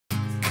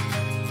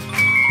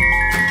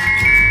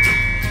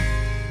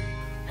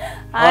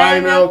Hi,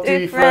 Milk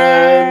Tea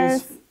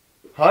friends.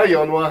 Hi,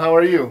 Yeonhwa. How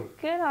are you?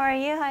 Good. How are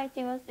you? Hi,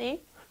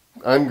 Timothy.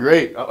 I'm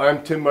great.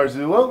 I'm Tim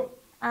Marzullo.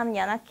 I'm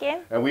Yana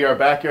Kim. And we are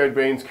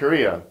백야드브레인즈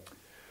Korea.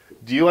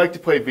 Do you like to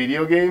play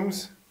video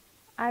games?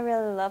 I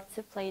really love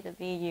to play the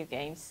video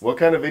games. What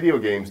kind of video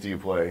games do you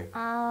play?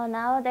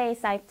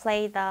 Nowadays I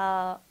play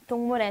the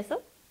동물의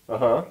숲.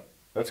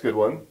 That's a good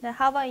one.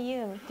 How about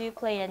you? Do you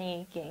play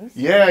any games?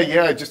 Yeah.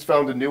 I just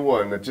found a new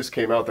one that just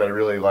came out that I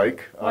really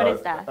like. What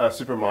is that?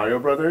 Super Mario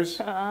Brothers.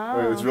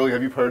 Oh. It's really.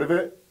 Have you heard of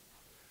it?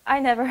 I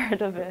never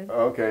heard of it.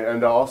 Okay,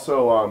 and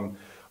also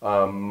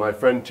my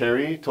friend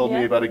Terry told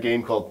me about a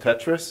game called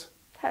Tetris.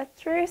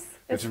 Tetris?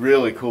 It's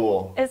really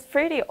cool. It's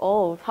pretty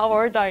old. How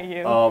old are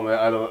you? Oh man,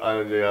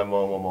 I'm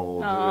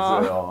old.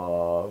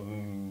 Oh.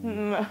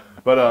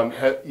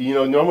 But you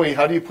know, normally,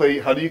 how do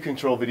you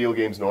control video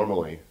games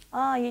normally?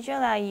 Usually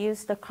I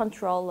use the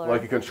controller.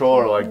 Like a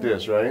controller like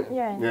this, right?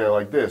 Yeah. Yeah,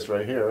 like this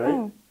right here,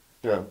 right?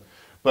 Yeah.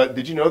 But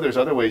did you know there's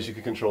other ways you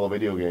can control a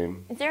video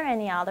game? Is there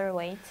any other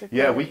way to play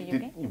Yeah, a video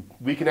game?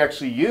 we can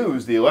actually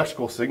use the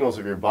electrical signals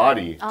of your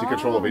body to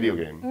control a video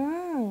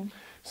game.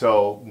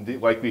 So,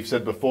 like we've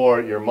said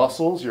before, your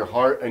muscles, your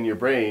heart, and your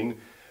brain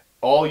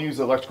all use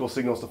electrical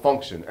signals to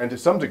function, and to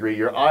some degree,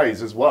 your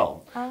eyes as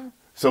well.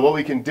 So what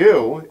we can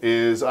do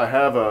is, I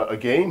have a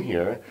game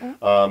here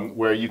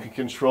where you can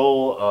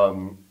control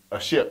a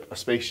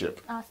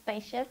spaceship. A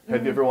spaceship?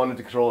 Have you ever wanted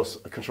to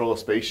control a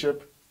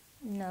spaceship?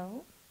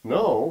 No.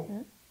 No?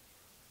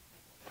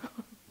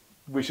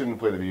 We shouldn't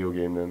play the video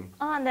game then.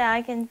 Then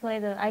I can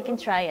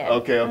try it.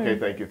 Okay,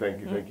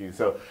 thank you.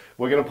 So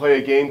we're going to play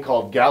a game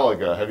called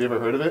Galaga. Have you ever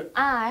heard of it?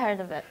 I heard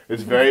of it.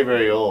 It's very,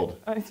 very old.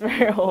 Oh, it's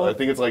very old. I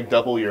think it's like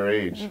double your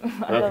age.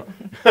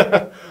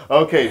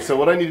 Okay, so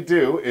what I need to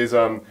do is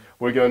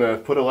we're going to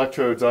put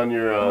electrodes on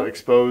your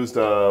exposed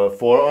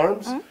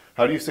forearms.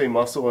 How do you say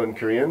muscle in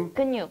Korean?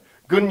 근육.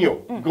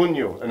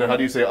 근육. And then how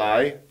do you say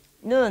eye?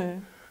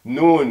 눈.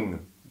 눈.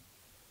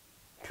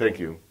 Thank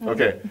you.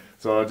 Okay,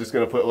 so I'm just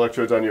going to put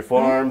electrodes on your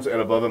forearms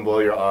and above and below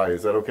your eye.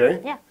 Is that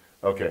okay? Yeah.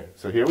 Okay,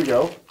 so here we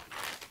go.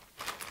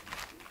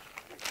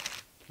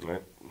 All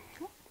right.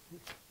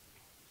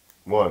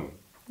 1,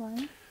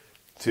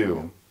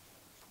 2.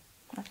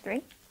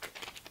 3.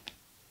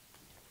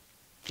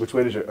 Which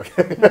way does your?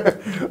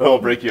 Okay. I'll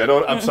break you.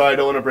 I'm sorry. I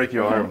don't want to break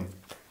your arm.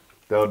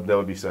 That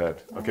would be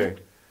sad. Okay.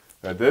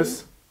 Like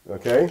this.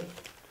 Okay.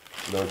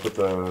 And then I put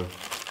the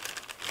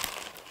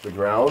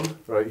ground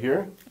right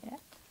here. Yeah.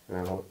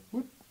 And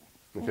whoop.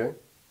 Okay.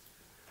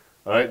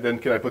 All right. Then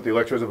can I put the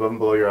electrodes above and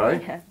below your eye?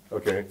 Yeah.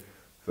 Okay.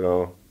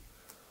 So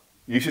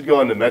you should go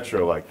on the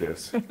metro like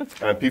this,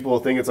 and people will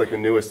think it's like the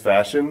newest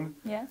fashion.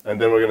 Yeah.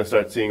 And then we're going to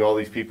start seeing all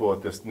these people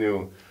with this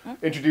new,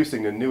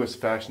 introducing the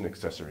newest fashion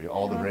accessory,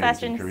 all the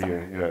rage in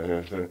Korea.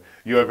 Yeah. So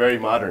you are very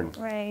modern.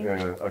 Right.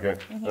 Yeah. Okay.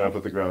 And I'll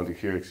put the ground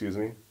here. Excuse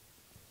me.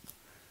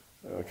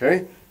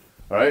 Okay.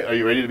 All right. Are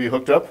you ready to be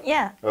hooked up?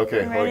 Yeah.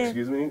 Okay. I'm ready.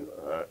 Excuse me.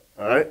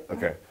 All right.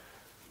 Okay.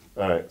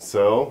 All right.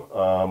 So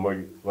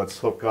let's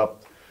hook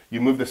up. You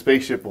move the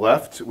spaceship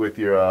left with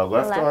your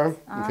left arm.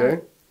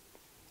 Okay.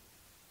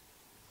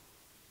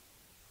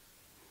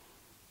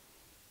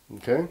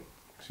 Okay,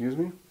 excuse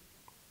me.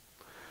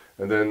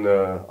 And then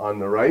on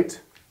the right,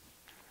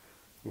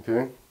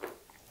 okay.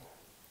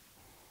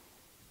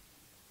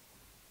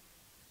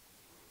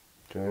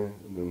 Okay,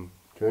 and then,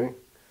 okay.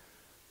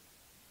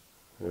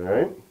 All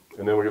right,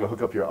 and then we're going to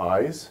hook up your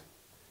eyes.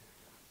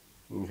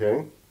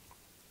 Okay.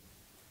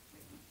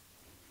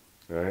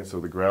 All right, so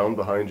the ground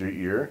behind your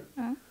ear.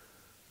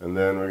 And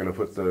then we're going to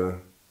put the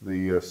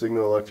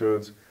signal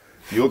electrodes.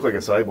 You look like a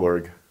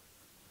cyborg.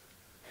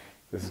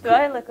 Do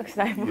I look like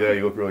Cyborg? Yeah,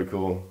 you look really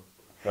cool.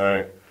 All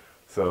right.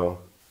 So,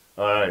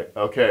 all right.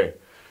 Okay.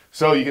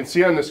 So you can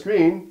see on the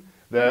screen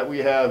that we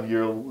have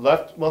your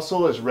left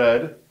muscle is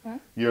red,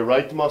 your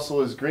right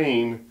muscle is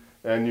green,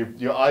 and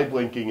your eye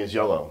blinking is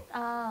yellow.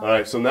 All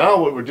right. So now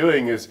what we're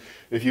doing is,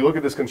 if you look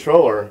at this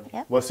controller,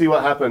 let's see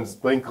what happens.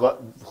 Blink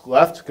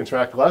left,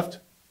 contract left.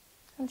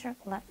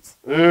 Contract left.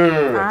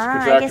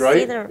 Contract I can right.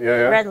 see the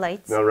red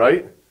lights. Now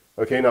right.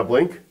 Okay. Now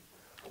blink.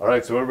 All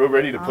right, so we're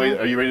ready to play.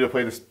 Are you ready to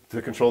play this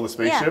to control the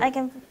spaceship? Yeah, I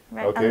can.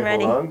 Okay, I'm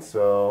ready. hold on.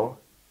 So,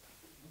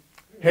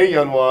 hey,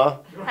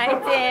 Yeonhwa. Hi,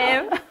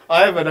 Tim.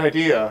 I have an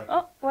idea.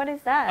 Oh, what is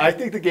that? I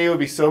think the game would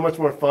be so much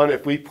more fun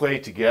if we play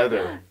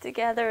together.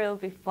 Together, it'll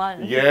be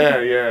fun.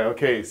 Yeah.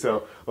 Okay,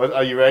 so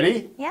are you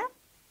ready? Yeah.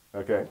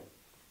 Okay.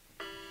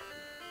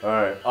 All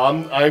right.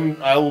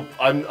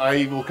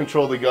 I will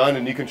control the gun,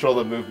 and you control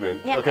the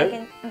movement. Yeah. Okay. I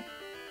can.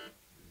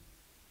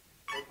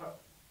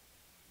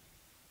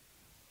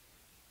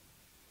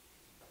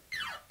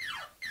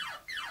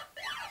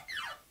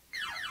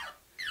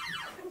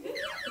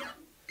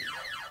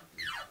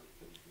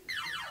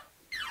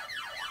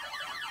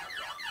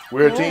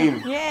 We're a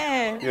team.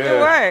 Yeah. Yeah.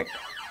 Good work.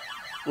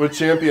 We're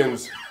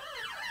champions.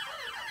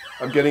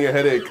 I'm getting a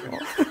headache.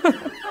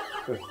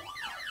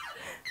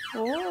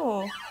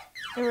 Oh,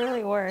 it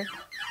really worked.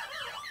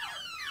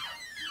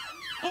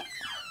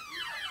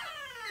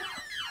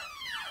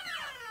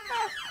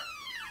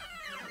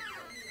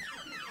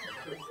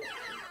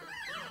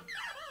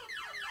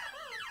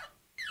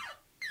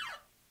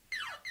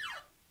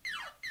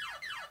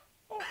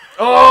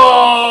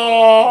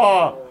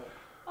 Oh!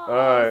 All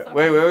right.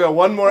 Wait, we got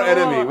one more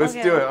enemy. Let's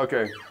okay. do it.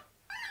 Okay.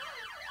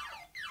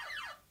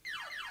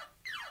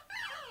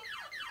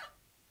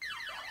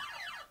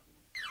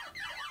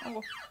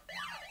 아이고.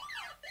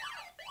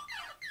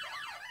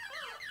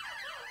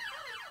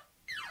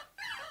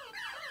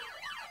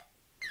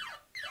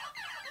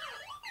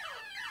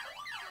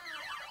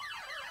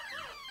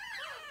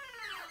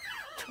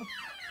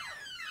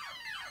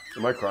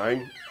 Am I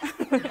crying?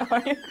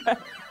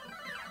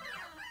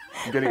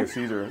 I'm getting a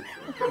seizure.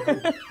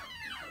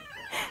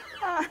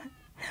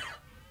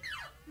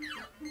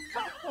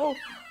 오.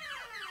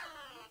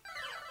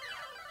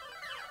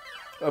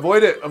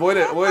 Avoid it. Avoid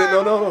it. Avoid it.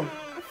 No, no, no.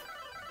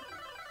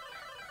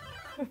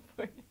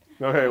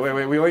 Okay,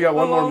 wait. We only got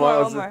one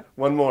more.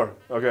 One more.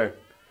 Okay.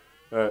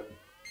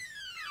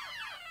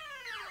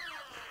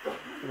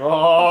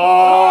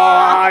 Oh,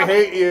 I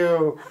hate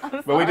you.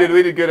 But we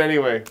did good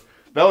anyway.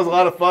 That was a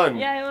lot of fun.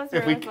 Yeah, it was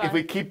if really fun. If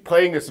we keep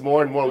playing this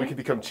more and more, we can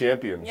become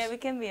champions. Yeah, we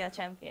can be a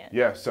champion.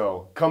 Yeah,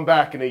 so come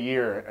back in a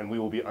year and we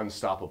will be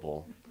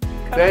unstoppable.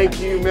 Thank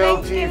you,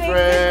 milk tea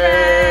friends.